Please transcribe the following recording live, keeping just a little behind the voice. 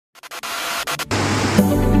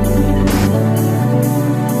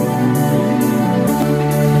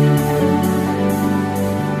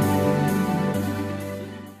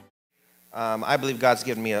I believe God's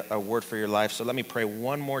given me a word for your life, so let me pray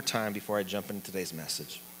one more time before I jump into today's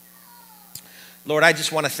message. Lord, I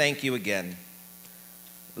just want to thank you again.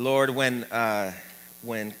 Lord, when the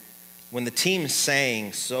team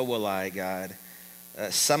sang, "So Will I," God,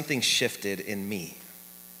 something shifted in me.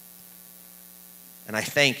 And I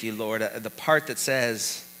thank you, Lord, the part that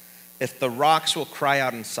says, "If the rocks will cry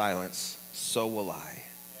out in silence, so will I."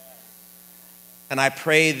 And I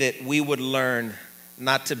pray that we would learn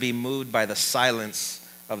not to be moved by the silence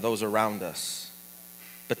of those around us,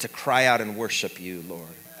 but to cry out and worship you,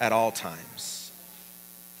 Lord, at all times.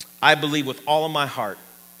 I believe with all of my heart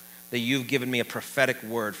that you've given me a prophetic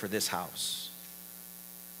word for this house.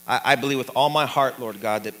 I believe with all my heart, Lord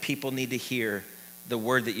God, that people need to hear the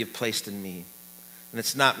word that you've placed in me. And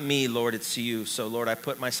it's not me, Lord, it's you. So, Lord, I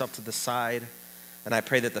put myself to the side, and I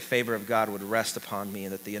pray that the favor of God would rest upon me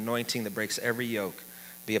and that the anointing that breaks every yoke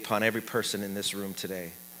be upon every person in this room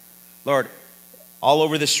today. Lord, all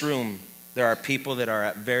over this room, there are people that are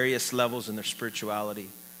at various levels in their spirituality.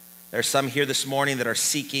 There are some here this morning that are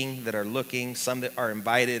seeking, that are looking, some that are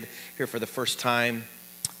invited here for the first time.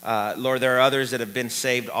 Lord, there are others that have been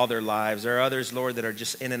saved all their lives. There are others, Lord, that are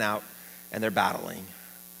just in and out, and they're battling.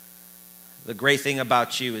 The great thing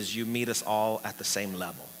about you is you meet us all at the same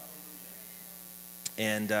level.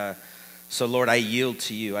 And so, Lord, I yield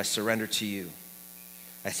to you. I surrender to you.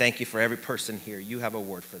 I thank you for every person here. You have a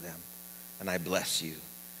word for them, and I bless you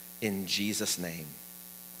in Jesus' name.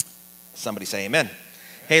 Somebody say amen.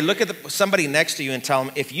 Hey, look at somebody next to you and tell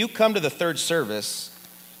them, if you come to the third service,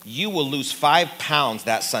 you will lose 5 pounds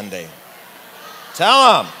that Sunday.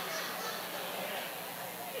 Tell them.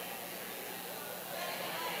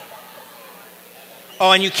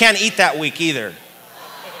 Oh, and you can't eat that week either.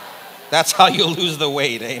 That's how you'll lose the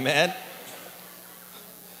weight, amen?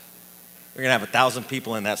 We're going to have 1,000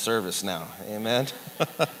 people in that service now, amen?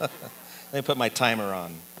 Let me put my timer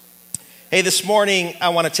on. Hey, this morning, I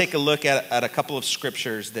want to take a look at a couple of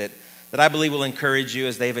scriptures that I believe will encourage you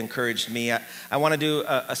as they've encouraged me. I want to do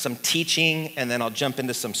some teaching, and then I'll jump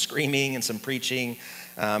into some screaming and some preaching,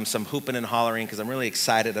 some hooping and hollering, because I'm really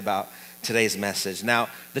excited about today's message. Now,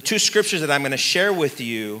 the two scriptures that I'm going to share with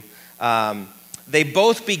you, they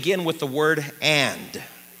both begin with the word "and."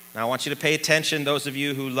 Now, I want you to pay attention, those of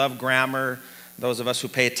you who love grammar, those of us who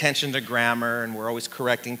pay attention to grammar, and we're always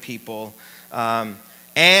correcting people.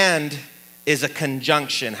 "And" is a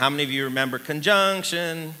conjunction. How many of you remember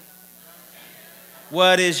conjunction?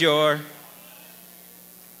 What is your?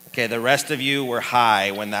 Okay, the rest of you were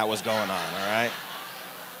high when that was going on, all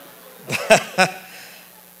right?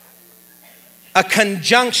 A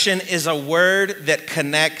conjunction is a word that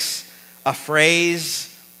connects a phrase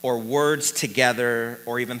or words together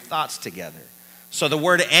or even thoughts together. So the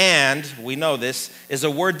word "and," we know this, is a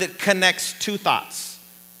word that connects two thoughts.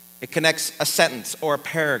 It connects a sentence or a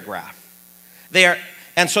paragraph.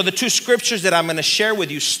 And so the two scriptures that I'm going to share with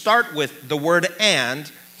you start with the word "and,"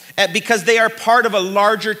 because they are part of a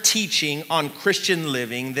larger teaching on Christian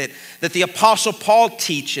living that the Apostle Paul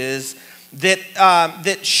teaches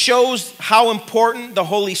that shows how important the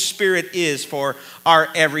Holy Spirit is for our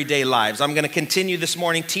everyday lives. I'm going to continue this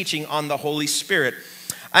morning teaching on the Holy Spirit.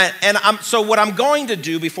 So what I'm going to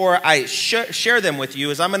do before I share them with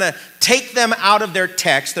you is I'm going to take them out of their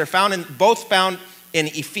text. They're both found in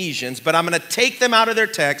Ephesians, but I'm going to take them out of their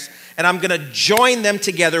text and I'm going to join them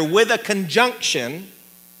together with a conjunction,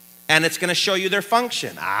 and it's going to show you their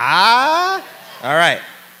function. All right.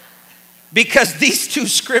 Because these two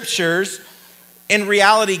scriptures in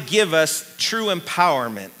reality give us true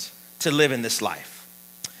empowerment to live in this life.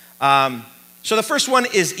 So the first one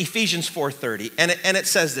is Ephesians 4:30, and it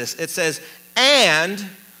says this. It says, "And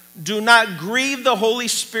do not grieve the Holy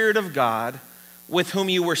Spirit of God, with whom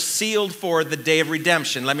you were sealed for the day of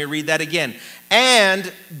redemption." Let me read that again.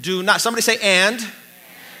 "And do not," somebody say "and."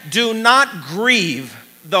 "Do not grieve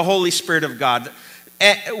the Holy Spirit of God,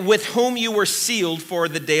 with whom you were sealed for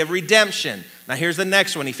the day of redemption." Now here's the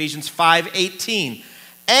next one, Ephesians 5:18.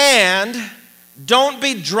 "And don't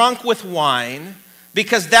be drunk with wine,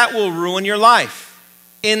 because that will ruin your life.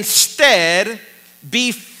 Instead,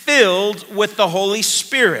 be filled with the Holy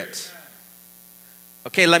Spirit."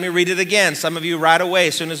 Okay, let me read it again. Some of you right away,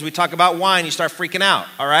 as soon as we talk about wine, you start freaking out,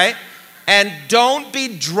 all right? "And don't be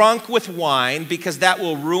drunk with wine, because that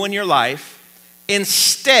will ruin your life.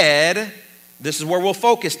 Instead," this is where we'll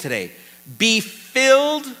focus today, "be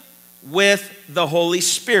filled with the Holy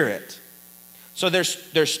Spirit." So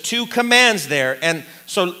there's two commands there. And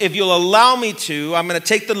so if you'll allow me to, I'm going to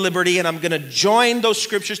take the liberty and I'm going to join those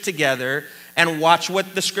scriptures together and watch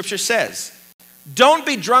what the scripture says. Don't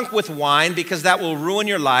be drunk with wine, because that will ruin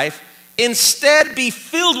your life. Instead, be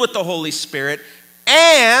filled with the Holy Spirit,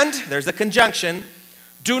 and, there's the conjunction,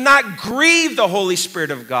 do not grieve the Holy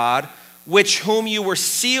Spirit of God, which whom you were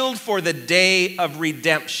sealed for the day of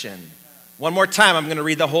redemption. One more time, I'm going to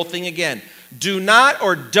read the whole thing again. Do not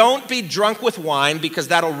or don't be drunk with wine, because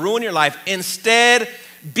that'll ruin your life. Instead,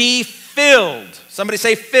 be filled. Somebody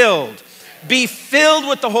say filled. Be filled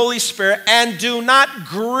with the Holy Spirit, and do not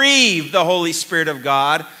grieve the Holy Spirit of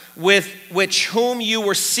God, with which whom you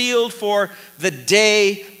were sealed for the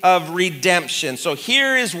day of redemption. So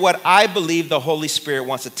here is what I believe the Holy Spirit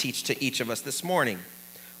wants to teach to each of us this morning.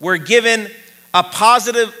 We're given a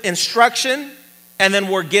positive instruction, and then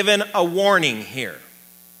we're given a warning here.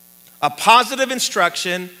 A positive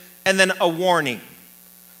instruction, and then a warning.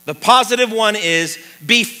 The positive one is,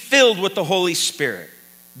 be filled with the Holy Spirit.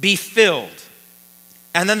 Be filled.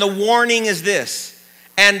 And then the warning is this,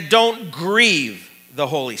 and don't grieve the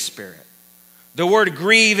Holy Spirit. The word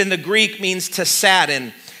grieve in the Greek means to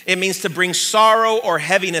sadden. It means to bring sorrow or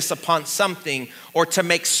heaviness upon something, or to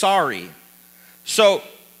make sorry. So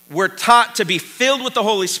we're taught to be filled with the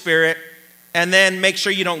Holy Spirit, and then make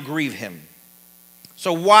sure you don't grieve him.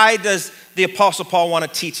 So why does the Apostle Paul want to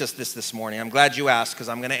teach us this morning? I'm glad you asked, because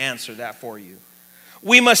I'm going to answer that for you.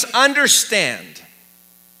 We must understand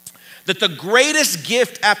that the greatest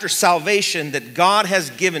gift after salvation that God has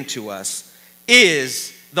given to us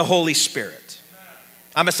is the Holy Spirit.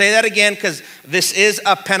 I'm going to say that again, because this is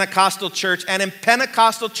a Pentecostal church, and in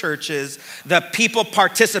Pentecostal churches, the people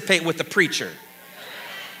participate with the preacher.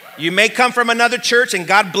 You may come from another church, and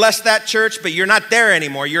God bless that church, but you're not there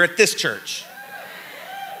anymore. You're at this church.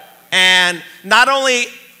 And not only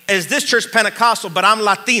is this church Pentecostal, but I'm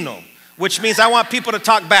Latino, which means I want people to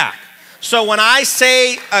talk back. So when I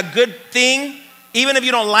say a good thing, even if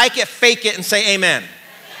you don't like it, fake it and say amen.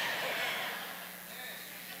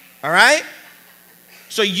 All right?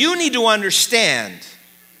 So you need to understand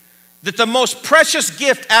that the most precious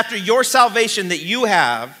gift after your salvation that you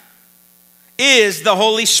have is the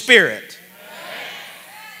Holy Spirit.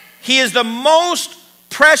 He is the most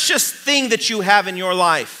precious thing that you have in your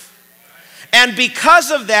life. And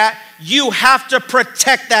because of that, you have to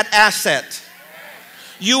protect that asset.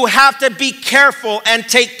 You have to be careful and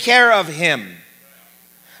take care of him.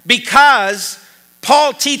 Because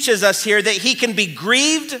Paul teaches us here that he can be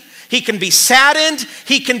grieved, he can be saddened,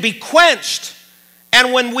 he can be quenched.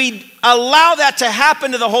 And when we allow that to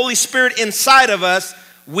happen to the Holy Spirit inside of us,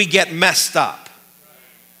 we get messed up.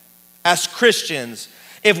 As Christians,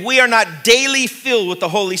 if we are not daily filled with the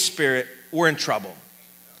Holy Spirit, we're in trouble.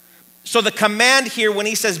 So the command here when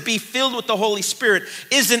he says be filled with the Holy Spirit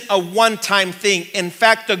isn't a one-time thing. In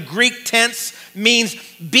fact, the Greek tense means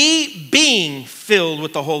be being filled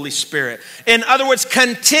with the Holy Spirit. In other words,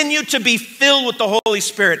 continue to be filled with the Holy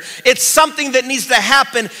Spirit. It's something that needs to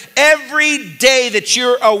happen every day that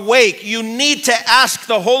you're awake. You need to ask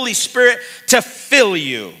the Holy Spirit to fill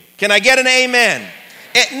you. Can I get an amen?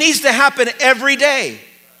 It needs to happen every day.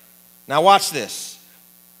 Now watch this.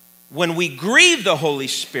 When we grieve the Holy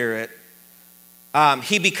Spirit,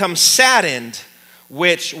 he becomes saddened,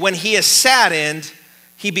 which when he is saddened,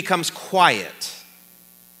 he becomes quiet.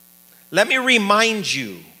 Let me remind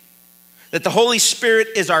you that the Holy Spirit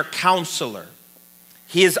is our counselor.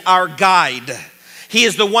 He is our guide. He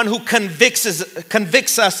is the one who convicts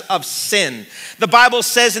us of sin. The Bible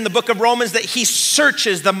says in the book of Romans that he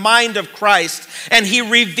searches the mind of Christ and he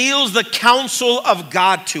reveals the counsel of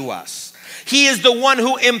God to us. He is the one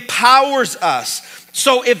who empowers us.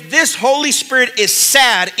 So if this Holy Spirit is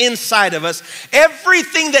sad inside of us,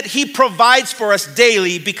 everything that he provides for us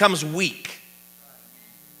daily becomes weak.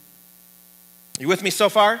 You with me so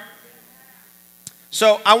far?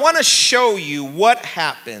 So I want to show you what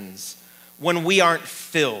happens when we aren't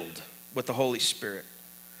filled with the Holy Spirit.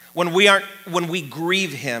 When we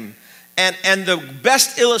grieve him. And the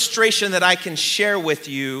best illustration that I can share with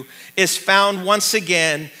you is found once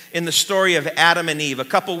again in the story of Adam and Eve. A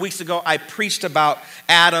couple weeks ago, I preached about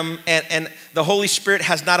Adam, and the Holy Spirit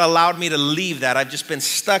has not allowed me to leave that. I've just been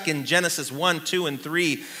stuck in Genesis 1, 2, and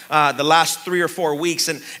 3 the last 3 or 4 weeks.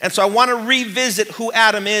 And so I want to revisit who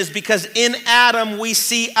Adam is, because in Adam we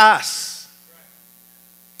see us.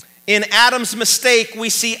 In Adam's mistake,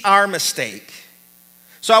 we see our mistake.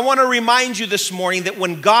 So I want to remind you this morning that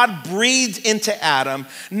when God breathed into Adam,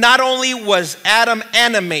 not only was Adam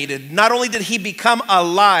animated, not only did he become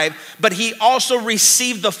alive, but he also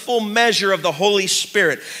received the full measure of the Holy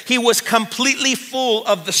Spirit. He was completely full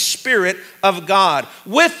of the Spirit of God.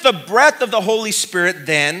 With the breath of the Holy Spirit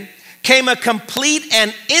then came a complete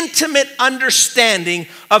and intimate understanding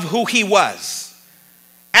of who he was.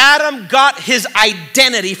 Adam got his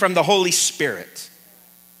identity from the Holy Spirit.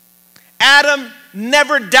 Adam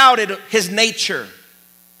never doubted his nature.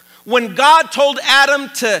 When God told Adam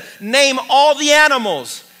to name all the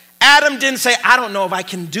animals, Adam didn't say, I don't know if I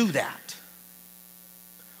can do that.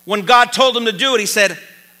 When God told him to do it, he said,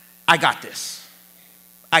 I got this.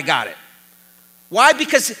 I got it. Why?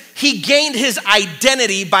 Because he gained his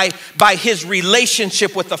identity by his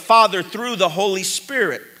relationship with the Father through the Holy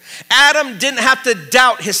Spirit. Adam didn't have to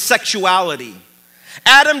doubt his sexuality.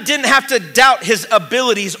 Adam didn't have to doubt his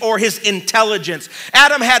abilities or his intelligence.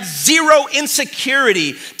 Adam had zero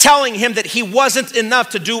insecurity telling him that he wasn't enough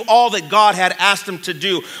to do all that God had asked him to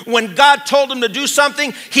do. When God told him to do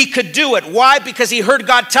something, he could do it. Why? Because he heard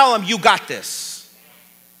God tell him, you got this.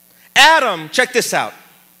 Adam, check this out.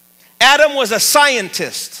 Adam was a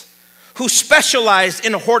scientist who specialized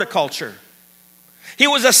in horticulture. He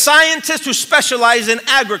was a scientist who specialized in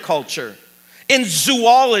agriculture, in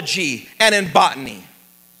zoology, and in botany.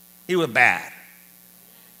 He was bad.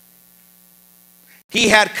 He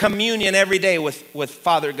had communion every day with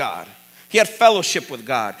Father God. He had fellowship with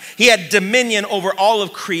God. He had dominion over all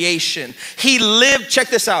of creation. He lived, check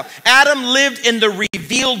this out, Adam lived in the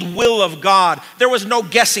revealed will of God. There was no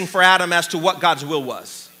guessing for Adam as to what God's will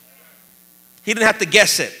was. He didn't have to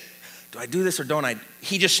guess it. Do I do this or don't I?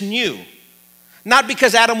 He just knew. Not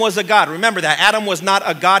because Adam was a God. Remember that. Adam was not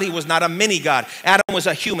a God. He was not a mini God. Adam was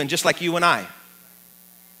a human just like you and I.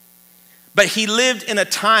 But he lived in a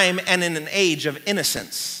time and in an age of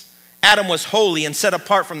innocence. Adam was holy and set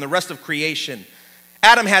apart from the rest of creation.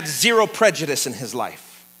 Adam had zero prejudice in his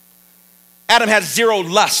life. Adam had zero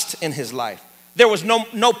lust in his life. There was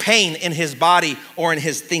no pain in his body or in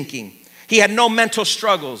his thinking. He had no mental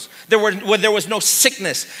struggles. There was no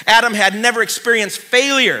sickness. Adam had never experienced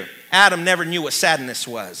failure. Adam never knew what sadness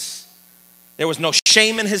was. There was no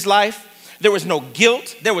shame in his life. There was no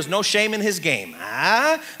guilt. There was no shame in his game.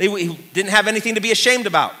 He didn't have anything to be ashamed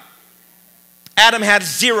about. Adam had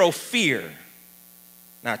zero fear.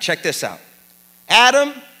 Now check this out.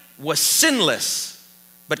 Adam was sinless,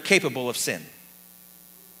 but capable of sin.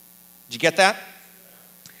 Did you get that?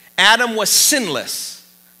 Adam was sinless,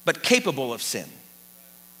 but capable of sin.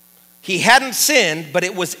 He hadn't sinned, but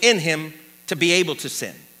it was in him to be able to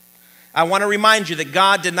sin. I want to remind you that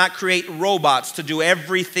God did not create robots to do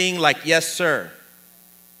everything like, yes, sir.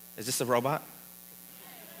 Is this a robot?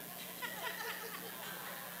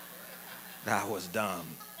 That was dumb.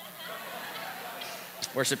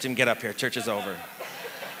 Worship team, get up here. Church is over.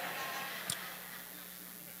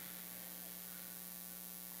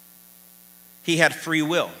 He had free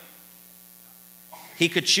will. He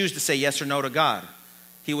could choose to say yes or no to God.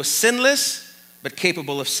 He was sinless, but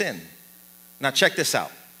capable of sin. Now check this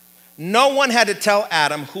out. No one had to tell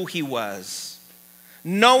Adam who he was.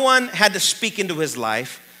 No one had to speak into his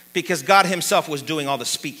life because God himself was doing all the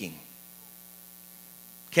speaking.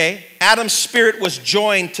 Okay? Adam's spirit was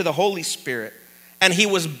joined to the Holy Spirit, and he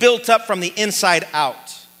was built up from the inside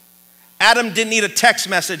out. Adam didn't need a text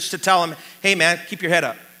message to tell him, hey man, keep your head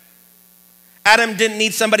up. Adam didn't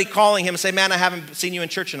need somebody calling him and say, man, I haven't seen you in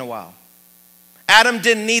church in a while. Adam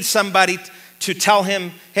didn't need somebody to tell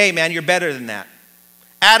him, hey man, you're better than that.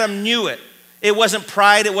 Adam knew it. It wasn't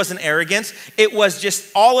pride, it wasn't arrogance. It was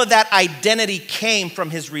just all of that identity came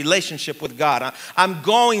from his relationship with God. I'm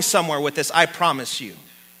going somewhere with this, I promise you.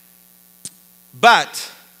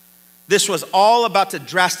 But this was all about to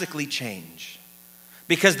drastically change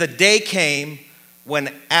because the day came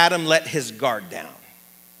when Adam let his guard down.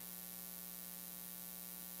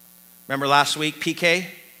 Remember last week, PK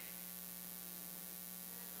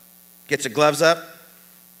gets your gloves up,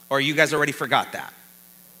 or you guys already forgot that?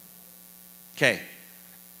 Okay.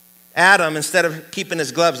 Adam, instead of keeping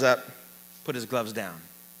his gloves up, put his gloves down.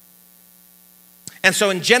 And so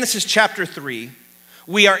in Genesis chapter 3,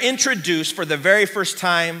 we are introduced for the very first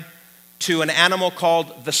time to an animal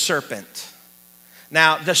called the serpent.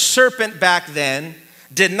 Now, the serpent back then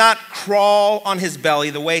did not crawl on his belly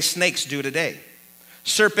the way snakes do today.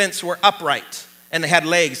 Serpents were upright, and they had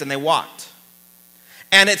legs, and they walked.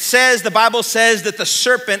 And it says, the Bible says that the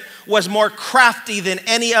serpent was more crafty than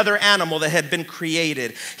any other animal that had been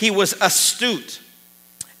created. He was astute.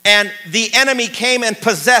 And the enemy came and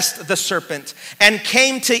possessed the serpent and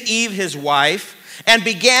came to Eve, his wife, and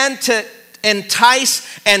began to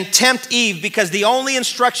entice and tempt Eve, because the only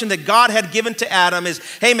instruction that God had given to Adam is,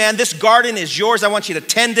 hey man, this garden is yours. I want you to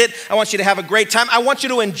tend it. I want you to have a great time. I want you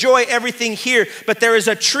to enjoy everything here. But there is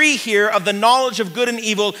a tree here of the knowledge of good and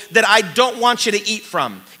evil that I don't want you to eat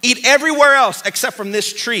from. Eat everywhere else except from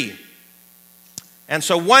this tree. And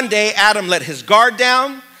so one day Adam let his guard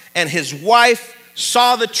down, and his wife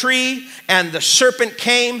saw the tree, and the serpent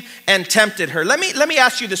came and tempted her. Let me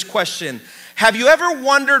ask you this question. Have you ever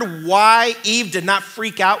wondered why Eve did not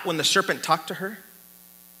freak out when the serpent talked to her?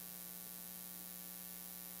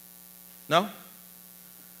 No?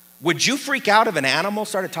 Would you freak out if an animal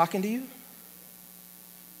started talking to you?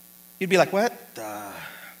 You'd be like, what the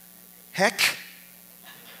heck?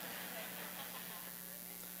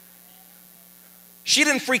 She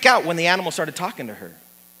didn't freak out when the animal started talking to her.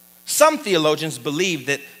 Some theologians believe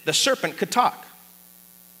that the serpent could talk.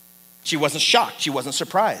 She wasn't shocked. She wasn't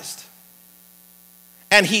surprised.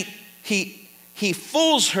 And he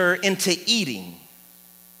fools her into eating.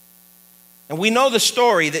 And we know the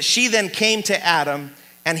story that she then came to Adam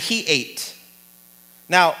and he ate.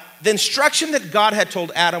 Now, the instruction that God had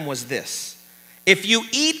told Adam was this: if you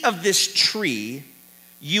eat of this tree,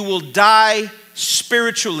 you will die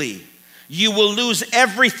spiritually. You will lose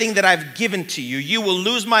everything that I've given to you. You will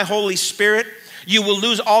lose my Holy Spirit. You will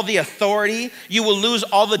lose all the authority. You will lose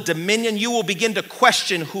all the dominion. You will begin to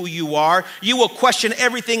question who you are. You will question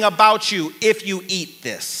everything about you if you eat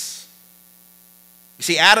this. You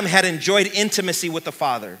see, Adam had enjoyed intimacy with the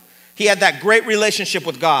Father. He had that great relationship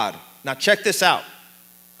with God. Now check this out.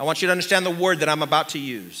 I want you to understand the word that I'm about to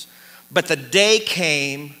use. But the day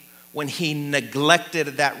came when he neglected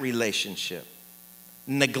that relationship.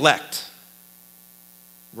 Neglect.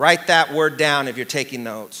 Write that word down if you're taking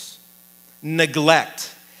notes.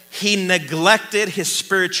 Neglect. He neglected his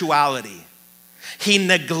spirituality. He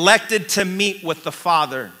neglected to meet with the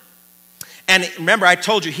Father. And remember, I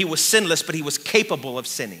told you he was sinless, but he was capable of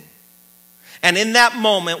sinning. And in that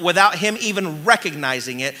moment, without him even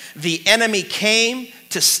recognizing it, the enemy came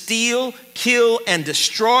to steal, kill, and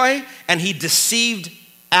destroy, and he deceived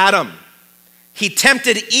Adam. He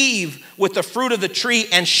tempted Eve with the fruit of the tree,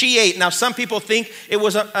 and she ate. Now, some people think it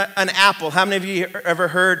was an apple. How many of you ever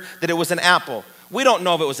heard that it was an apple? We don't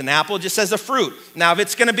know if it was an apple. It just says a fruit. Now, if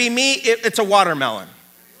it's going to be me, it's a watermelon.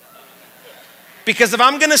 Because if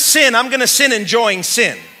I'm going to sin enjoying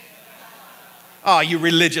sin. Oh, you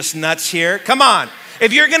religious nuts here. Come on.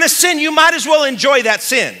 If you're going to sin, you might as well enjoy that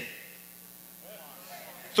sin.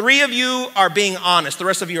 3 of you are being honest. The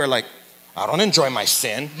rest of you are like, I don't enjoy my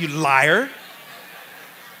sin, you liar.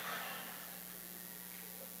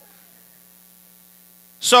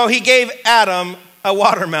 So he gave Adam a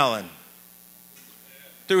watermelon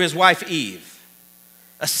through his wife Eve,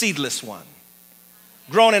 a seedless one,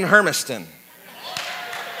 grown in Hermiston.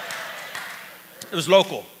 It was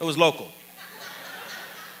local. It was local.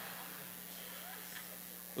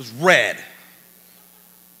 It was red,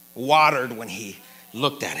 watered when he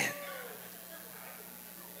looked at it.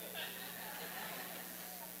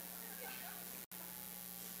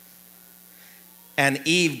 And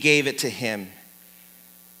Eve gave it to him,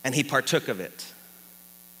 and he partook of it.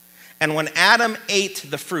 And when Adam ate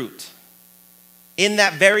the fruit, in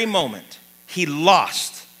that very moment, he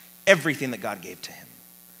lost everything that God gave to him.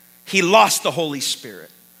 He lost the Holy Spirit.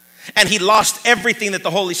 And he lost everything that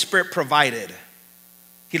the Holy Spirit provided.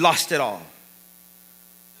 He lost it all.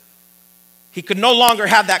 He could no longer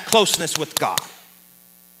have that closeness with God.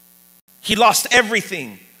 He lost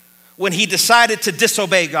everything when he decided to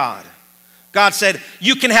disobey God. God said,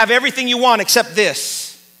 you can have everything you want except this.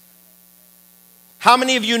 How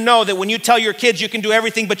many of you know that when you tell your kids you can do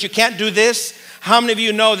everything but you can't do this? How many of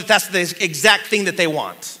you know that that's the exact thing that they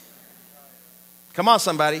want? Come on,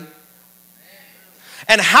 somebody.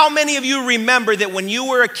 And how many of you remember that when you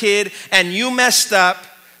were a kid and you messed up,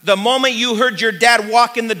 the moment you heard your dad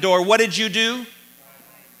walk in the door, what did you do?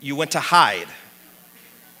 You went to hide.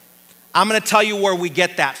 I'm going to tell you where we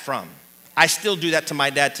get that from. I still do that to my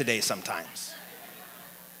dad today sometimes.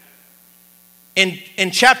 In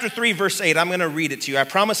chapter 3, verse 8, I'm going to read it to you. I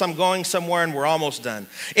promise I'm going somewhere and we're almost done.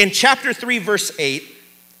 In chapter 3, verse 8,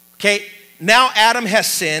 okay, now Adam has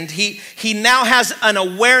sinned. He now has an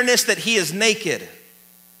awareness that he is naked.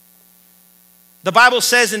 The Bible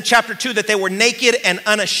says in chapter 2 that they were naked and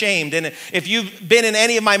unashamed. And if you've been in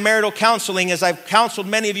any of my marital counseling, as I've counseled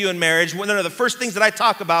many of you in marriage, one of the first things that I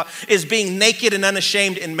talk about is being naked and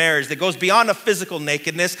unashamed in marriage. That goes beyond a physical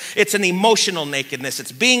nakedness. It's an emotional nakedness.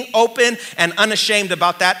 It's being open and unashamed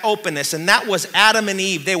about that openness. And that was Adam and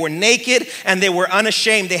Eve. They were naked and they were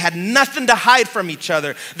unashamed. They had nothing to hide from each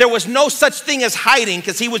other. There was no such thing as hiding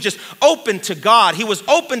because he was just open to God. He was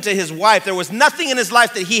open to his wife. There was nothing in his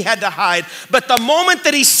life that he had to hide. But the moment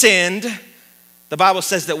that he sinned, the Bible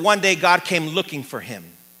says that one day God came looking for him.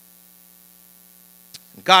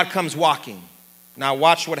 God comes walking. Now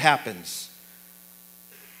watch what happens.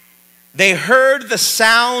 They heard the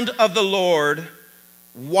sound of the Lord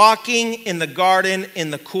walking in the garden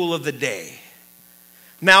in the cool of the day.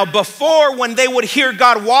 Now before, when they would hear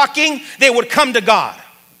God walking, they would come to God.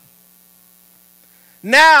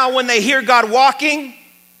 Now, when they hear God walking,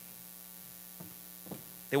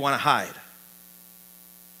 they want to hide.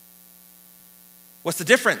 What's the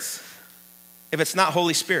difference if it's not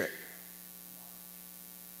Holy Spirit?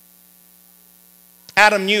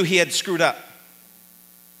 Adam knew he had screwed up.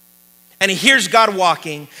 And he hears God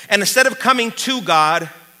walking, and instead of coming to God,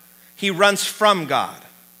 he runs from God.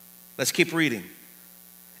 Let's keep reading.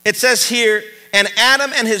 It says here, and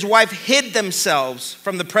Adam and his wife hid themselves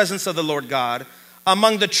from the presence of the Lord God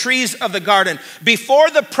among the trees of the garden.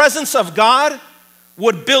 Before the presence of God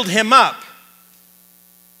would build him up,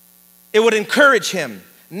 it would encourage him.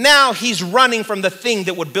 Now he's running from the thing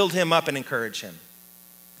that would build him up and encourage him.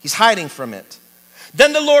 He's hiding from it.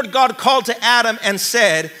 Then the Lord God called to Adam and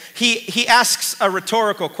said, he asks a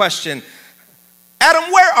rhetorical question.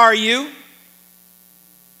 Adam, where are you?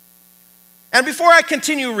 And before I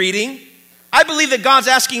continue reading, I believe that God's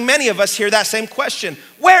asking many of us here that same question.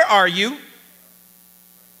 Where are you?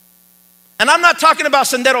 And I'm not talking about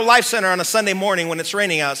Sendero Life Center on a Sunday morning when it's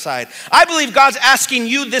raining outside. I believe God's asking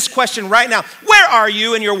you this question right now. Where are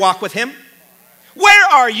you in your walk with him? Where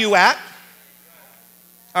are you at?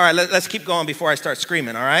 All right, let's keep going before I start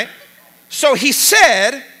screaming, all right? So he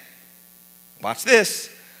said, watch this.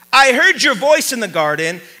 I heard your voice in the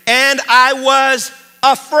garden and I was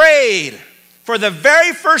afraid. For the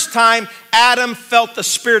very first time, Adam felt the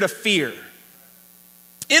spirit of fear.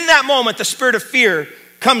 In that moment, the spirit of fear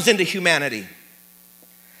comes into humanity.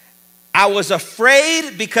 I was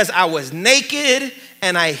afraid because I was naked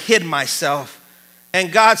and I hid myself. And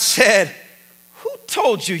God said, who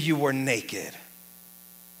told you you were naked?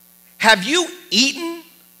 Have you eaten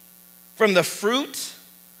from the fruit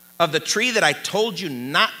of the tree that I told you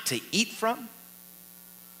not to eat from?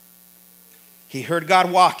 He heard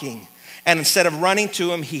God walking, and instead of running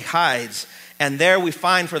to him, he hides. And there we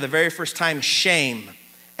find for the very first time shame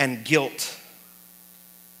and guilt.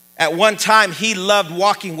 At one time, he loved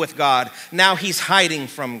walking with God. Now he's hiding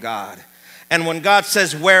from God. And when God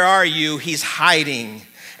says, where are you? He's hiding.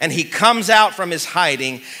 And he comes out from his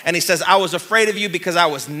hiding and he says, I was afraid of you because I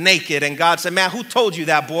was naked. And God said, man, who told you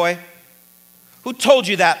that, boy? Who told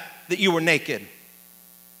you that you were naked?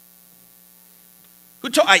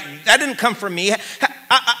 That didn't come from me.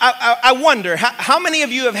 I wonder, how many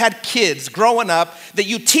of you have had kids growing up that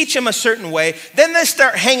you teach them a certain way, then they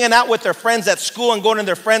start hanging out with their friends at school and going to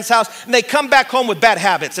their friend's house, and they come back home with bad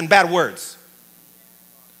habits and bad words?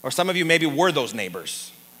 Or some of you maybe were those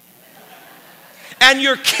neighbors. And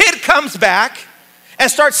your kid comes back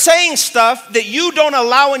and starts saying stuff that you don't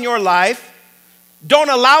allow in your life, don't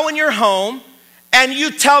allow in your home, and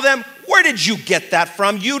you tell them, where did you get that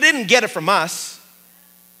from? You didn't get it from us.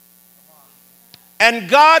 And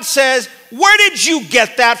God says, where did you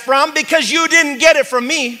get that from? Because you didn't get it from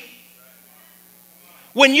me.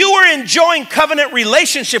 When you were enjoying covenant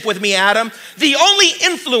relationship with me, Adam, the only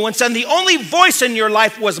influence and the only voice in your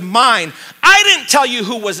life was mine. I didn't tell you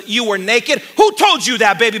you were naked. Who told you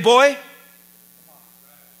that, baby boy?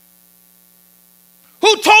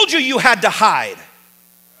 Who told you you had to hide?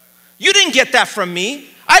 You didn't get that from me.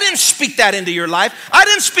 I didn't speak that into your life. I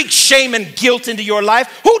didn't speak shame and guilt into your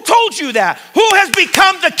life. Who told you that? Who has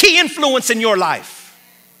become the key influence in your life?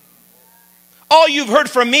 All you've heard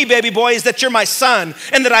from me, baby boy, is that you're my son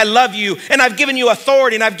and that I love you and I've given you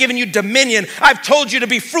authority and I've given you dominion. I've told you to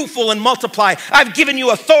be fruitful and multiply. I've given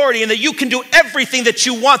you authority and that you can do everything that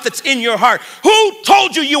you want that's in your heart. Who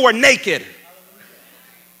told you you were naked?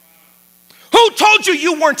 Who told you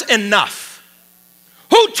you weren't enough?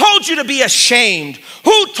 Who told you to be ashamed?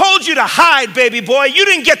 Who told you to hide, baby boy? You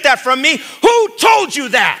didn't get that from me. Who told you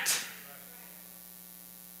that?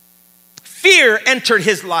 Fear entered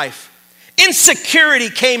his life. Insecurity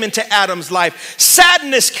came into Adam's life.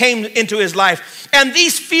 Sadness came into his life. And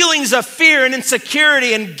these feelings of fear and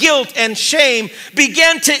insecurity and guilt and shame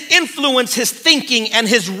began to influence his thinking and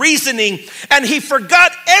his reasoning. And he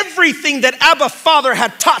forgot everything that Abba Father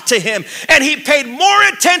had taught to him. And he paid more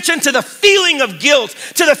attention to the feeling of guilt,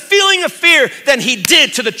 to the feeling of fear, than he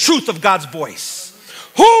did to the truth of God's voice.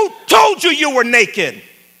 Who told you you were naked?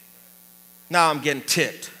 Now I'm getting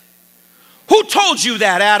ticked. Who told you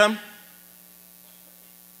that, Adam?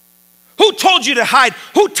 Who told you to hide?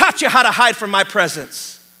 Who taught you how to hide from my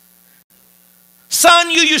presence?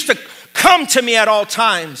 Son, you used to come to me at all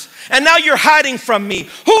times, and now you're hiding from me.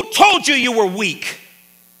 Who told you you were weak?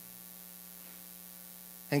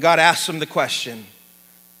 And God asked him the question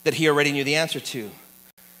that he already knew the answer to.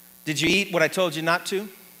 Did you eat what I told you not to?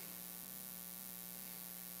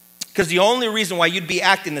 Because the only reason why you'd be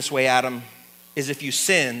acting this way, Adam, is if you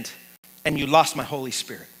sinned and you lost my Holy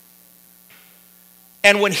Spirit.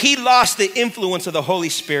 And when he lost the influence of the Holy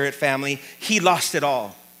Spirit, family, he lost it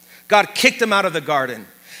all. God kicked him out of the garden,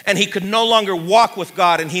 and he could no longer walk with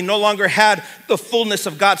God, and he no longer had the fullness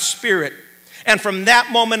of God's Spirit. And from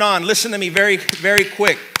that moment on, listen to me very, very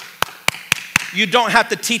quick. You don't have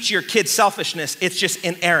to teach your kids selfishness. It's just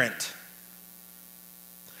inerrant.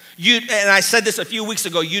 And I said this a few weeks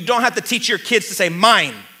ago, you don't have to teach your kids to say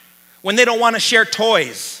mine when they don't want to share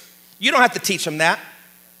toys. You don't have to teach them that.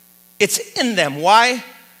 It's in them. Why?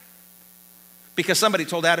 Because somebody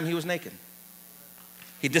told Adam he was naked.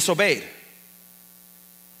 He disobeyed.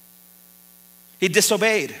 He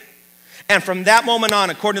disobeyed. And from that moment on,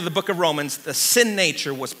 according to the book of Romans, the sin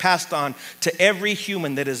nature was passed on to every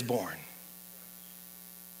human that is born.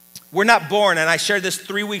 We're not born, and I shared this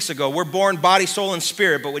 3 weeks ago, we're born body, soul, and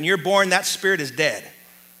spirit, but when you're born, that spirit is dead.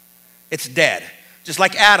 It's dead. Just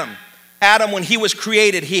like Adam. Adam, when he was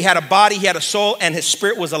created, he had a body, he had a soul, and his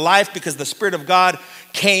spirit was alive because the Spirit of God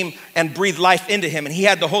came and breathed life into him, and he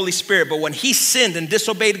had the Holy Spirit. But when he sinned and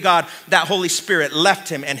disobeyed God, that Holy Spirit left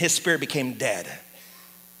him, and his spirit became dead.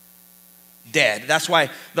 Dead. That's why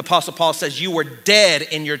the Apostle Paul says, you were dead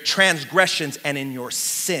in your transgressions and in your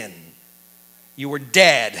sin. You were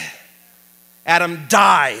dead. Adam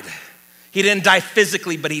died. He didn't die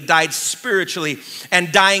physically, but he died spiritually.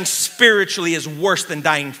 And dying spiritually is worse than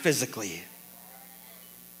dying physically.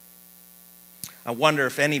 I wonder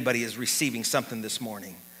if anybody is receiving something this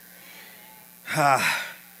morning.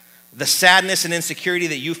 The sadness and insecurity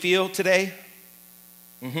that you feel today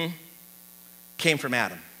came from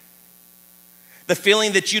Adam. The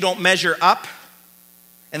feeling that you don't measure up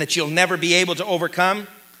and that you'll never be able to overcome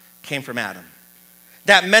came from Adam.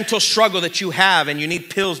 That mental struggle that you have and you need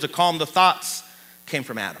pills to calm the thoughts came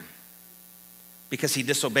from Adam. Because he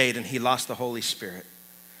disobeyed and he lost the Holy Spirit.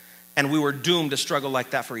 And we were doomed to struggle like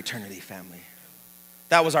that for eternity, family.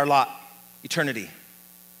 That was our lot, eternity.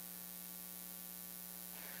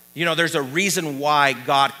 You know, there's a reason why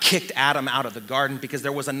God kicked Adam out of the garden, because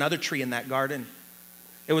there was another tree in that garden.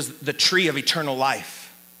 It was the tree of eternal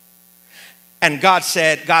life. And God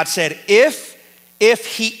said, if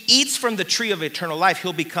he eats from the tree of eternal life,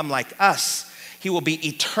 he'll become like us. He will be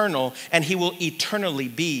eternal, and he will eternally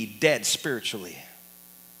be dead spiritually.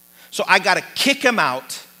 So I got to kick him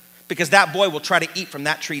out, because that boy will try to eat from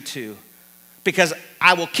that tree too. Because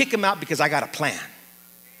I will kick him out because I got a plan.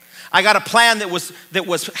 I got a plan that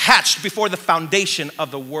was hatched before the foundation of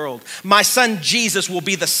the world. My son Jesus will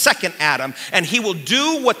be the second Adam, and he will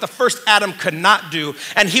do what the first Adam could not do,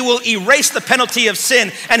 and he will erase the penalty of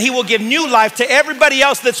sin, and he will give new life to everybody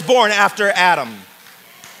else that's born after Adam.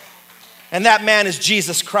 And that man is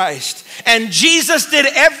Jesus Christ. And Jesus did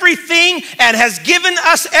everything and has given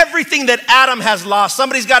us everything that Adam has lost.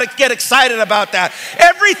 Somebody's got to get excited about that.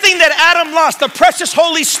 Everything that Adam lost, the precious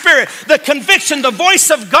Holy Spirit, the conviction, the voice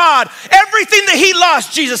of God, everything that he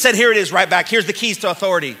lost, Jesus said, here it is right back. Here's the keys to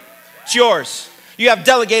authority. It's yours. You have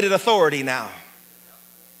delegated authority now.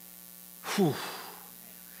 Whew.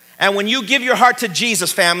 And when you give your heart to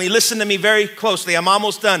Jesus, family, listen to me very closely. I'm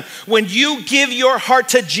almost done. When you give your heart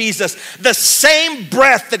to Jesus, the same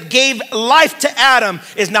breath that gave life to Adam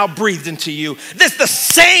is now breathed into you. This is the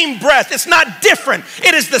same breath. It's not different.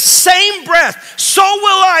 It is the same breath. So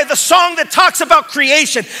will I, the song that talks about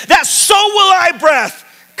creation, that so will I breath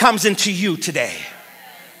comes into you today.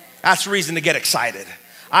 That's reason to get excited.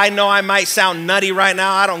 I know I might sound nutty right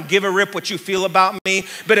now. I don't give a rip what you feel about me.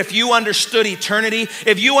 But if you understood eternity,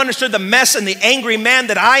 if you understood the mess and the angry man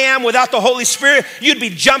that I am without the Holy Spirit, you'd be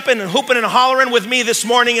jumping and hooping and hollering with me this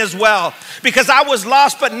morning as well. Because I was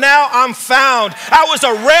lost, but now I'm found. I was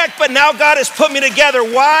a wreck, but now God has put me together.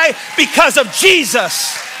 Why? Because of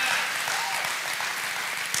Jesus.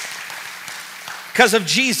 Because of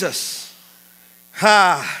Jesus.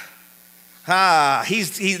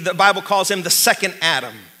 The Bible calls him the second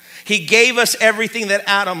Adam. He gave us everything that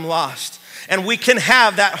Adam lost. And we can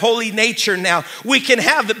have that holy nature now. We can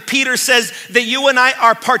have that. Peter says that you and I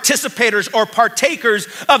are participators or partakers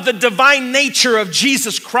of the divine nature of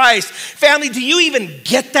Jesus Christ. Family, do you even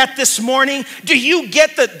get that this morning? Do you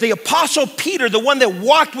get that the Apostle Peter, the one that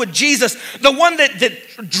walked with Jesus, the one that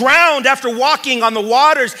drowned after walking on the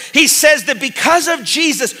waters, he says that because of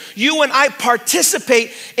Jesus, you and I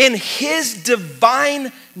participate in his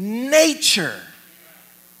divine nature.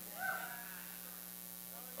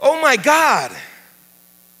 Oh my God.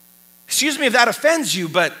 Excuse me if that offends you,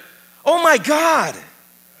 but oh my God.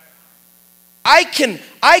 I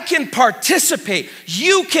can participate.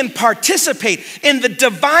 You can participate in the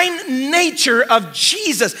divine nature of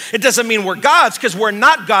Jesus. It doesn't mean we're gods, because we're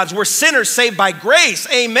not gods. We're sinners saved by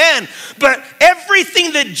grace. Amen. But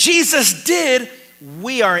everything that Jesus did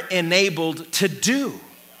we are enabled to do.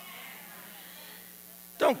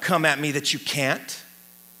 Don't come at me that you can't.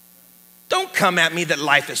 Don't come at me that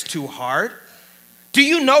life is too hard. Do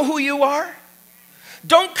you know who you are?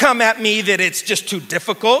 Don't come at me that it's just too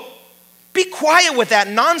difficult. Be quiet with that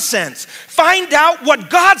nonsense. Find out what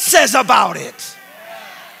God says about it.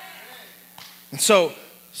 And so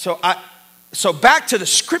back to the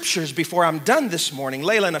scriptures before I'm done this morning.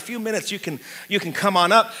 Layla, in a few minutes you can come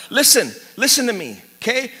on up. Listen to me,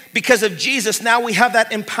 okay? Because of Jesus, now we have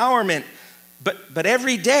that empowerment. But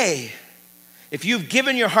every day, if you've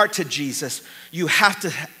given your heart to Jesus, you have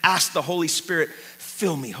to ask the Holy Spirit,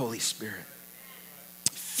 fill me, Holy Spirit.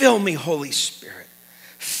 Fill me, Holy Spirit.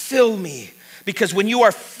 Fill me. Because when you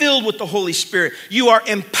are filled with the Holy Spirit, you are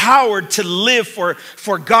empowered to live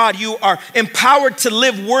for God. You are empowered to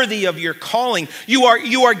live worthy of your calling. You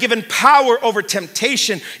are given power over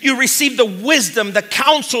temptation. You receive the wisdom, the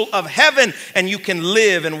counsel of heaven, and you can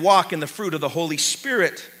live and walk in the fruit of the Holy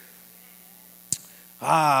Spirit.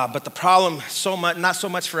 But the problem, not so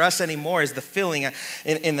much for us anymore, is the filling.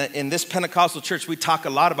 In this Pentecostal church, we talk a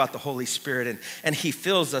lot about the Holy Spirit, and He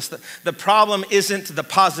fills us. The problem isn't the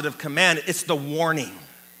positive command, it's the warning.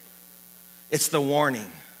 It's the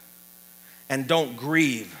warning. And don't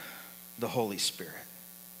grieve the Holy Spirit.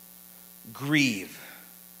 Grieve.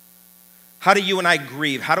 How do you and I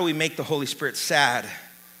grieve? How do we make the Holy Spirit sad?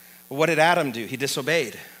 Well, what did Adam do? He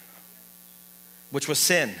disobeyed, which was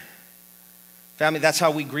sin. Family, that's how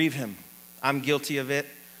we grieve Him. I'm guilty of it.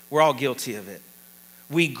 We're all guilty of it.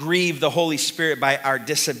 We grieve the Holy Spirit by our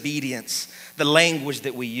disobedience, the language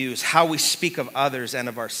that we use, how we speak of others and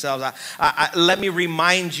of ourselves. Let me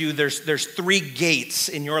remind you, there's 3 gates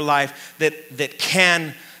in your life that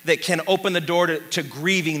can open the door to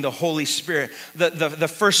grieving the Holy Spirit.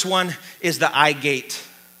 The first one is the eye gate.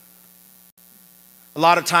 A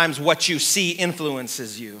lot of times what you see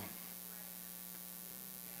influences you.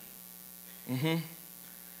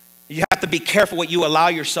 You have to be careful what you allow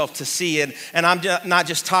yourself to see. And I'm not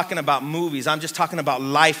just talking about movies. I'm just talking about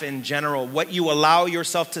life in general. What you allow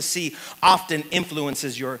yourself to see often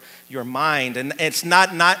influences your mind. And it's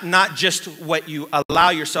not just what you allow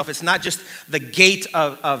yourself. It's not just the gate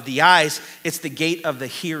of the eyes. It's the gate of the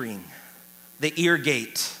hearing, the ear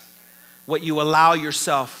gate. What you allow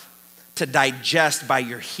yourself to digest by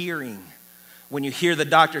your hearing. When you hear the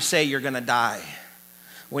doctor say you're going to die.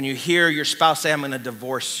 When you hear your spouse say, I'm going to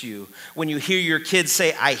divorce you. When you hear your kids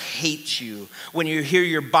say, I hate you. When you hear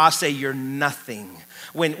your boss say, you're nothing.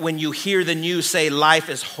 When you hear the news say, life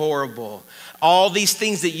is horrible. All these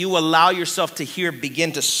things that you allow yourself to hear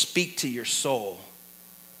begin to speak to your soul.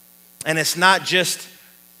 And it's not just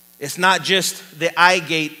the eye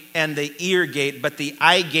gate and the ear gate, but the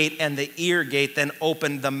eye gate and the ear gate then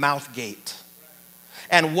open the mouth gate.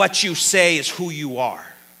 And what you say is who you are.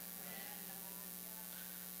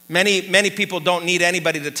 Many people don't need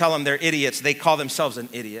anybody to tell them they're idiots. They call themselves an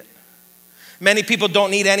idiot. Many people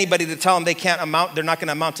don't need anybody to tell them they're not going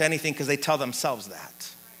to amount to anything because they tell themselves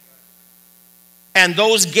that. And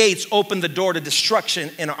those gates open the door to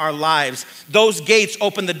destruction in our lives. Those gates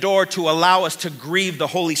open the door to allow us to grieve the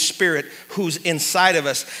Holy Spirit who's inside of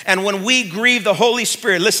us. And when we grieve the Holy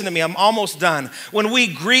Spirit, listen to me, I'm almost done. When we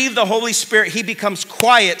grieve the Holy Spirit, He becomes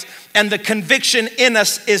quiet and the conviction in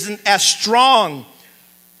us isn't as strong.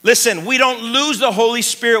 Listen, we don't lose the Holy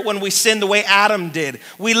Spirit when we sin the way Adam did.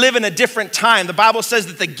 We live in a different time. The Bible says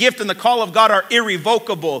that the gift and the call of God are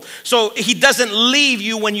irrevocable. So He doesn't leave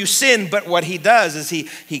you when you sin, but what He does is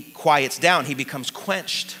He quiets down. He becomes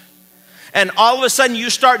quenched. And all of a sudden you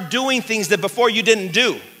start doing things that before you didn't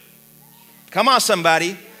do. Come on,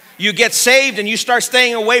 somebody. You get saved and you start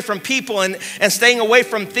staying away from people and staying away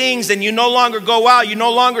from things, and you no longer go out, you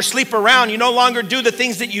no longer sleep around, you no longer do the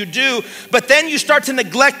things that you do, but then you start to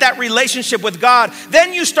neglect that relationship with God.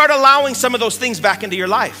 Then you start allowing some of those things back into your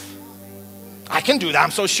life. I can do that,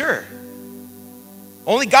 I'm so sure.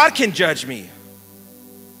 Only God can judge me.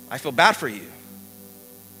 I feel bad for you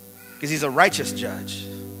because He's a righteous judge.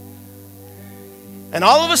 And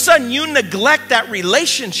all of a sudden you neglect that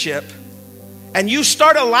relationship. And you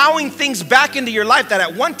start allowing things back into your life that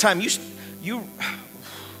at one time you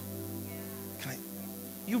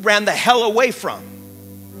ran the hell away from.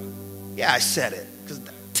 Yeah, I said it. Because it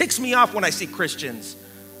ticks me off when I see Christians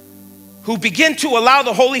who begin to allow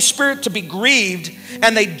the Holy Spirit to be grieved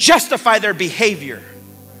and they justify their behavior.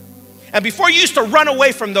 And before you used to run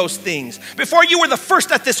away from those things, before you were the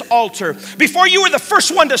first at this altar, before you were the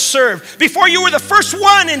first one to serve, before you were the first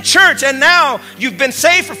one in church, and now you've been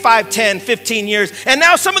saved for 5, 10, 15 years, and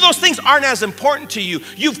now some of those things aren't as important to you.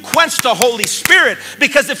 You've quenched the Holy Spirit,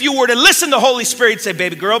 because if you were to listen to the Holy Spirit, you'd say,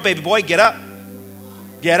 baby girl, baby boy, get up.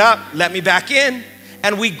 Get up, let me back in.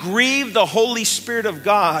 And we grieve the Holy Spirit of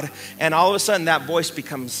God, and all of a sudden that voice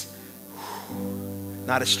becomes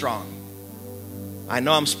not as strong. I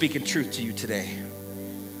know I'm speaking truth to you today.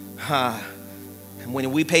 And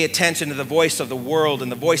when we pay attention to the voice of the world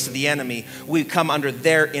and the voice of the enemy, we come under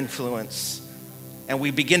their influence. And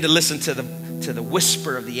we begin to listen to the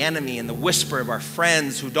whisper of the enemy and the whisper of our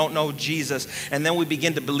friends who don't know Jesus. And then we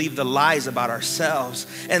begin to believe the lies about ourselves.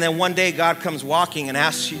 And then one day God comes walking and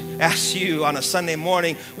asks you on a Sunday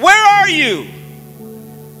morning, where are you?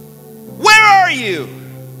 Where are you?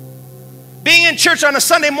 Being in church on a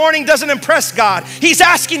Sunday morning doesn't impress God. He's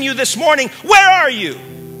asking you this morning, where are you?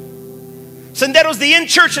 Sendero's the in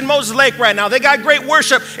church in Moses Lake right now. They got great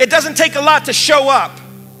worship. It doesn't take a lot to show up.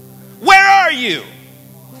 Where are you?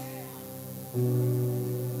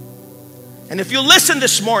 And if you listen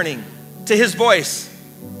this morning to his voice,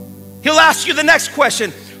 he'll ask you the next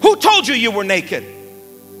question. Who told you you were naked?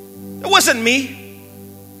 It wasn't me.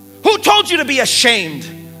 Who told you to be ashamed,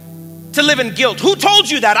 to live in guilt? Who told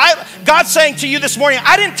you that? God's saying to you this morning,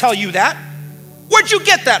 I didn't tell you that. Where'd you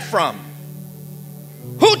get that from?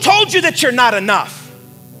 Who told you that you're not enough?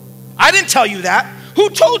 I didn't tell you that. Who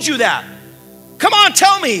told you that? Come on,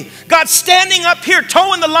 tell me. God's standing up here,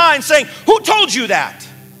 toeing the line, saying, who told you that?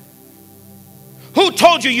 Who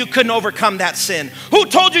told you you couldn't overcome that sin? Who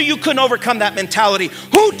told you you couldn't overcome that mentality?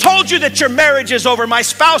 Who told you that your marriage is over? My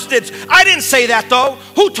spouse did. I didn't say that though.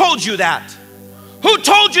 Who told you that? Who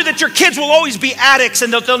told you that your kids will always be addicts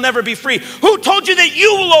and that they'll never be free? Who told you that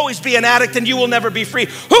you will always be an addict and you will never be free?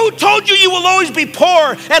 Who told you you will always be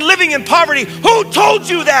poor and living in poverty? Who told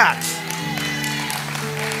you that?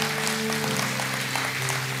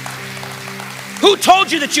 Who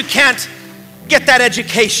told you that you can't get that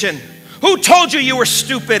education? Who told you you were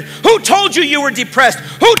stupid? Who told you you were depressed?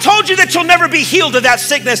 Who told you that you'll never be healed of that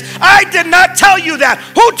sickness? I did not tell you that.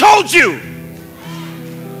 Who told you?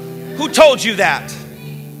 Who told you that?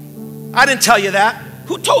 I didn't tell you that.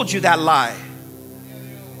 Who told you that lie?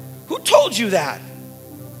 Who told you that?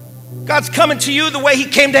 God's coming to you the way he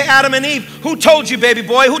came to Adam and Eve. Who told you, baby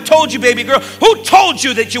boy? Who told you, baby girl? Who told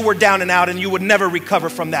you that you were down and out and you would never recover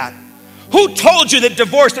from that? Who told you that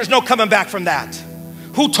divorce, there's no coming back from that?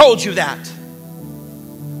 Who told you that?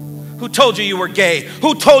 Who told you you were gay?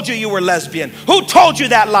 Who told you you were lesbian? Who told you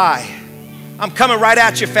that lie? I'm coming right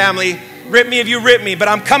at you, family. Rip me if you rip me, but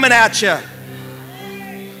I'm coming at you.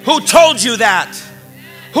 Who told you that?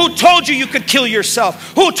 Who told you you could kill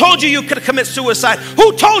yourself? Who told you you could commit suicide?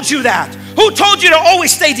 Who told you that? Who told you to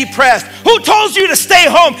always stay depressed? Who told you to stay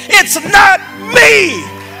home? It's not me.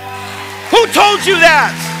 Who told you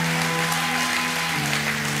that?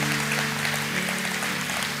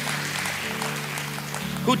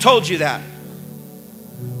 Who told you that?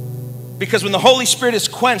 Because when the Holy Spirit is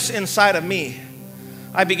quenched inside of me,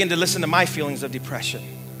 I begin to listen to my feelings of depression.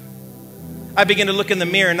 I begin to look in the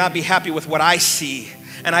mirror and not be happy with what I see,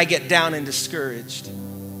 and I get down and discouraged.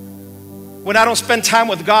 When I don't spend time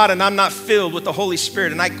with God and I'm not filled with the Holy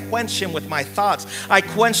Spirit and I quench him with my thoughts, I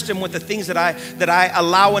quench him with the things that I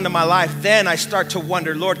allow into my life, then I start to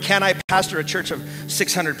wonder, Lord, can I pastor a church of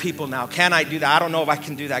 600 people now? Can I do that? I don't know if I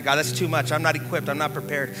can do that. God, that's too much. I'm not equipped. I'm not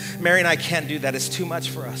prepared. Mary and I can't do that. It's too much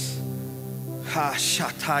for us.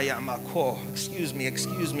 Excuse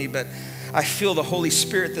me, but I feel the Holy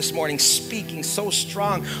Spirit this morning speaking so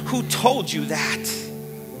strong. Who told you that?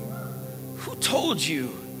 Who told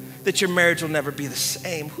you that your marriage will never be the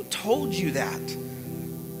same? Who told you that?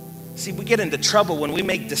 See, we get into trouble when we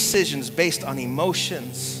make decisions based on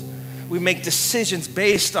emotions. We make decisions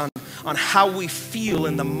based on how we feel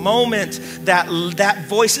in the moment. That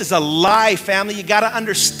voice is a lie, family. You got to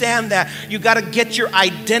understand that. You got to get your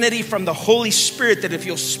identity from the Holy Spirit, that if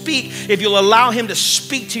you'll speak, if you'll allow him to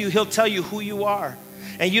speak to you, he'll tell you who you are.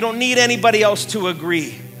 And you don't need anybody else to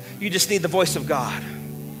agree. You just need the voice of God.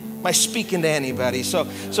 Am I speaking to anybody? So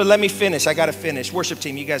let me finish. I got to finish. Worship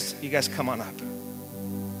team, you guys come on up.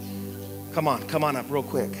 Come on up real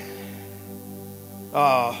quick.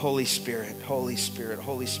 Oh, Holy Spirit, Holy Spirit,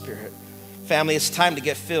 Holy Spirit. Family, it's time to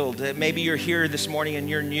get filled. Maybe you're here this morning and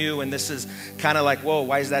you're new and this is kind of like, whoa,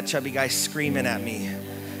 why is that chubby guy screaming at me?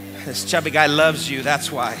 This chubby guy loves you, that's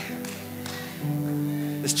why.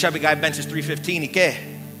 This chubby guy benches 315, ¿y qué?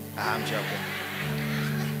 I'm joking.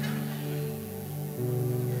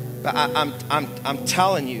 But I'm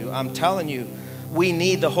telling you, we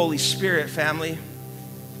need the Holy Spirit, family.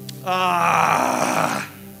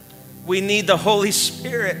 We need the Holy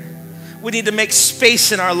Spirit. We need to make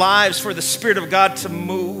space in our lives for the Spirit of God to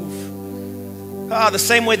move. The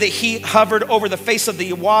same way that he hovered over the face of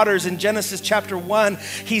the waters in Genesis chapter 1,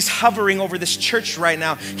 he's hovering over this church right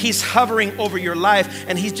now. He's hovering over your life,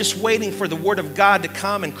 and he's just waiting for the word of God to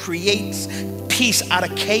come and create peace out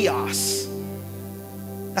of chaos.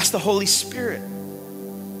 That's the Holy Spirit.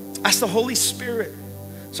 That's the Holy Spirit.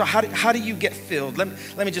 So how do you get filled?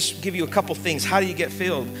 Let me just give you a couple things. How do you get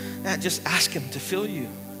filled? Just ask him to fill you.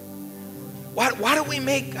 Why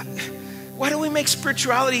do we make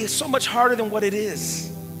spirituality so much harder than what it is?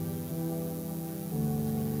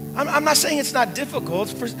 I'm not saying it's not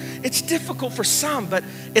difficult. It's difficult for some, but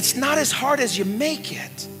it's not as hard as you make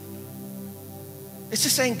it. It's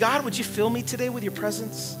just saying, God, would you fill me today with your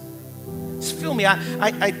presence? Just fill me.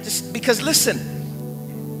 I just, because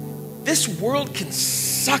listen, this world can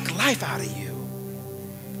suck life out of you.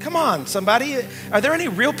 Come on, somebody. Are there any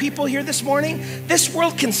real people here this morning? This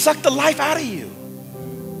world can suck the life out of you.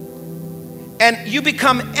 And you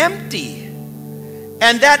become empty.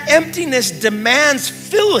 And that emptiness demands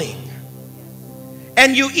filling.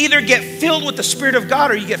 And you either get filled with the Spirit of God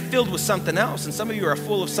or you get filled with something else. And some of you are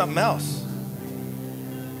full of something else.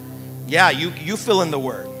 Yeah, you fill in the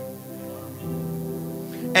Word.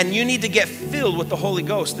 And you need to get filled with the Holy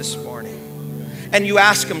Ghost this morning. And you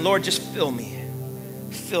ask him, Lord, just fill me.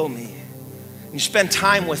 Fill me. And you spend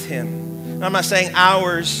time with him. And I'm not saying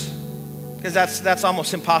hours, because that's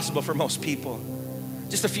almost impossible for most people.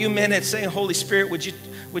 Just a few minutes saying, Holy Spirit, would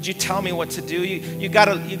you tell me what to do? You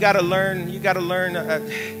gotta learn.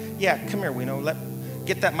 Yeah, come here, Wino.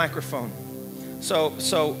 Get that microphone. So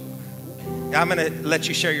I'm gonna let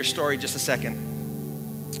you share your story just a second.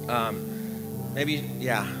 Maybe,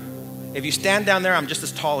 yeah. If you stand down there, I'm just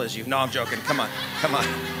as tall as you. No, I'm joking. Come on.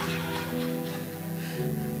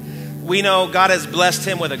 We know God has blessed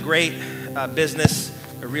him with a great business,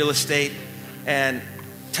 a real estate. And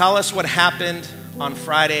tell us what happened on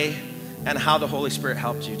Friday and how the Holy Spirit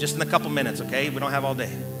helped you. Just in a couple minutes, okay? We don't have all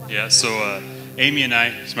day. Yeah, so Amy and I,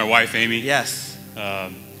 it's my wife, Amy. Yes.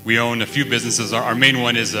 We own a few businesses. Our main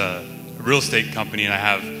one is a real estate company, and I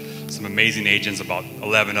have some amazing agents, about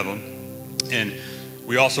 11 of them. And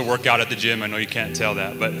we also work out at the gym. I know you can't tell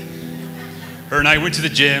that, but her and I went to the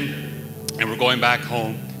gym, and we're going back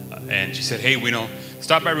home. And she said, hey,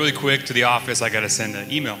 stop by really quick to the office. I got to send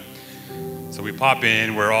an email. So we pop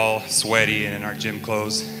in. We're all sweaty and in our gym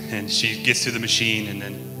clothes. And she gets to the machine, and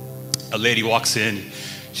then a lady walks in.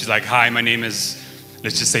 She's like, hi, my name is,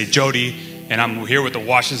 let's just say Jody, and I'm here with the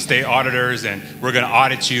Washington State auditors, and we're going to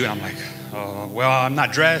audit you. And I'm like, well, I'm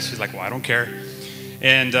not dressed. She's like, well, I don't care.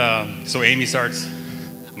 And so Amy starts,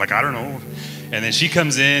 I'm like, I don't know. And then she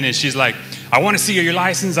comes in and she's like, I want to see your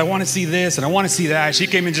license. I want to see this and I want to see that. She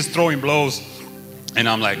came in just throwing blows. And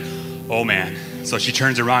I'm like, oh man. So she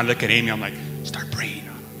turns around, look at Amy. I'm like, start praying.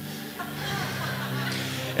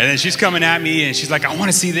 And then she's coming at me and she's like, I want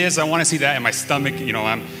to see this. I want to see that. And my stomach,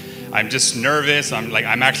 I'm just nervous. I'm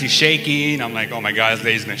actually shaking. I'm like, oh my God, this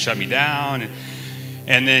lady's going to shut me down.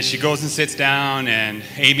 And then she goes and sits down, and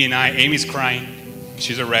Amy's crying.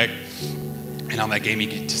 She's a wreck. And I'm like, Amy,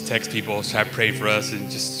 just text people, start praying for us, and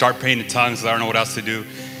just start praying in tongues because I don't know what else to do.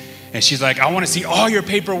 And she's like, I want to see all your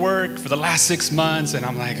paperwork for the last 6 months. And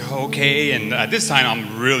I'm like, okay. And at this time,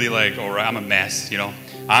 I'm really like, all right, I'm a mess,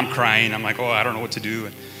 I'm crying. I'm like, oh, I don't know what to do.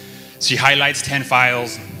 And she highlights 10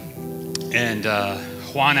 files. And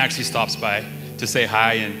Juan actually stops by to say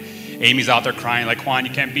hi. And Amy's out there crying, like, Juan,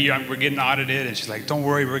 you can't be here. We're getting audited. And she's like, don't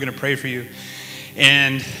worry, we're going to pray for you.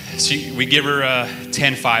 And we give her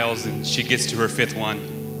 10 files, and she gets to her 5th one.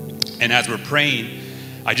 And as we're praying,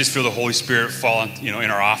 I just feel the Holy Spirit fall,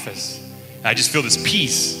 in our office. And I just feel this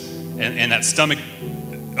peace, and that stomach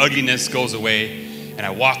ugliness goes away. And I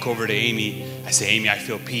walk over to Amy. I say, Amy, I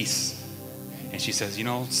feel peace. And she says,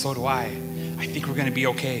 so do I. I think we're going to be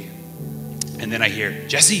okay. And then I hear,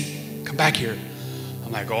 Jesse, come back here.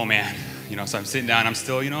 I'm like, oh man. So I'm sitting down. I'm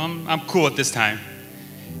still, I'm cool at this time.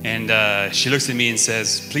 And she looks at me and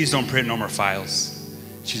says, please don't print no more files.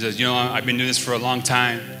 She says, I've been doing this for a long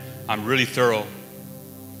time. I'm really thorough.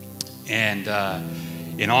 And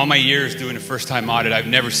in all my years doing a first-time audit, I've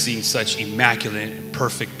never seen such immaculate and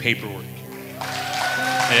perfect paperwork.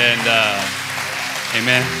 And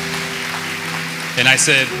amen. And I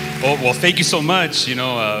said, oh, well, thank you so much.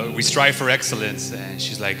 We strive for excellence. And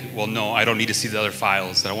she's like, well, no, I don't need to see the other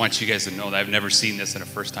files. I want you guys to know that I've never seen this in a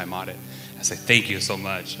first-time audit. I said, thank you so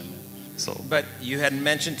much. And but you had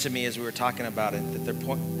mentioned to me as we were talking about it that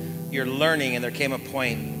you're learning, and there came a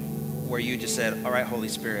point where you just said, all right, Holy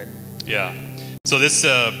Spirit. Yeah. So this,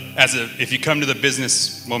 if you come to the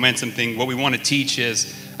business momentum thing, what we want to teach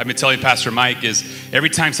is I've been telling Pastor Mike is every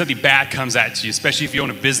time something bad comes at you, especially if you own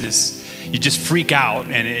a business, you just freak out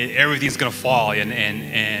and everything's going to fall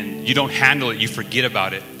and you don't handle it, you forget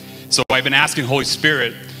about it. So I've been asking Holy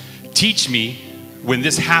Spirit, teach me when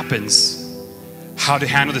this happens, how to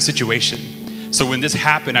handle the situation. So when this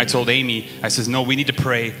happened, I told Amy, I says, no, we need to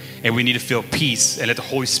pray and we need to feel peace and let the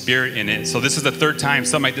Holy Spirit in it. So this is the third time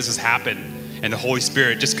something like this has happened, and the Holy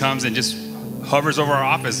Spirit just comes and just hovers over our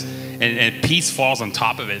office, and peace falls on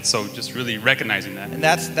top of it. So just really recognizing that. And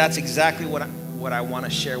that's exactly what I want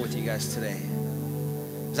to share with you guys today.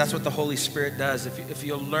 That's what the Holy Spirit does. If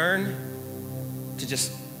you'll learn to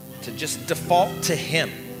just default to Him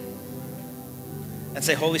and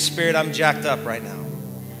say, Holy Spirit, I'm jacked up right now.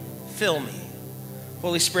 Fill me.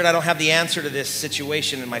 Holy Spirit, I don't have the answer to this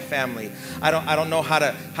situation in my family. I don't know how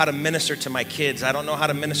to minister to my kids. I don't know how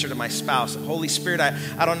to minister to my spouse. Holy Spirit,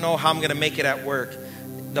 I don't know how I'm going to make it at work.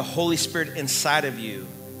 The Holy Spirit inside of you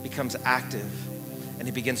becomes active, and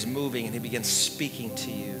He begins moving, and He begins speaking to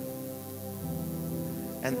you.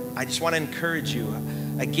 And I just want to encourage you,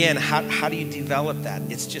 again, how do you develop that?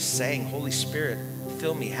 It's just saying, Holy Spirit,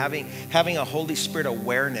 fill me. Having a Holy Spirit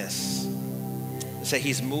awareness to say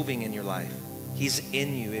He's moving in your life. He's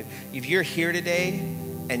in you. If you're here today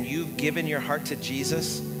and you've given your heart to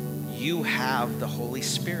Jesus, you have the Holy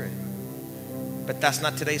Spirit. But that's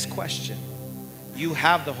not today's question. You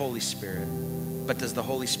have the Holy Spirit, but does the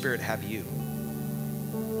Holy Spirit have you?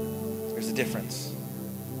 There's a difference.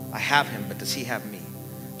 I have Him, but does He have me?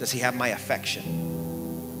 Does He have my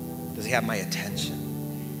affection? Does He have my attention?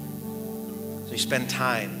 So you spend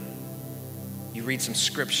time, you read some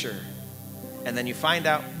scripture, and then you find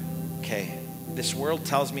out, okay, this world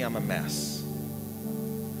tells me I'm a mess.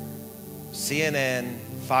 CNN,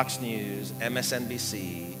 Fox News,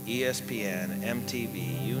 MSNBC, ESPN,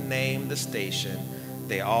 MTV, you name the station,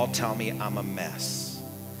 they all tell me I'm a mess.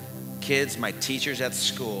 Kids, my teachers at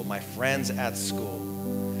school, my friends at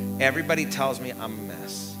school, everybody tells me I'm a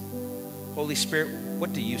mess. Holy Spirit,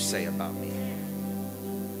 what do you say about me?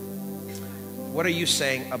 What are you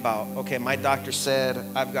saying about, okay, my doctor said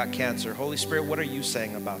I've got cancer. Holy Spirit, what are you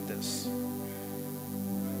saying about this?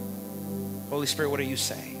 Holy Spirit, what are you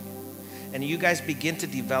saying? And you guys begin to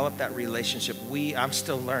develop that relationship. I'm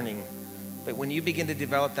still learning, but when you begin to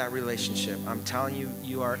develop that relationship, I'm telling you,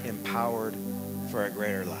 you are empowered for a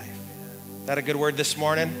greater life. Is that a good word this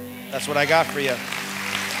morning? That's what I got for you.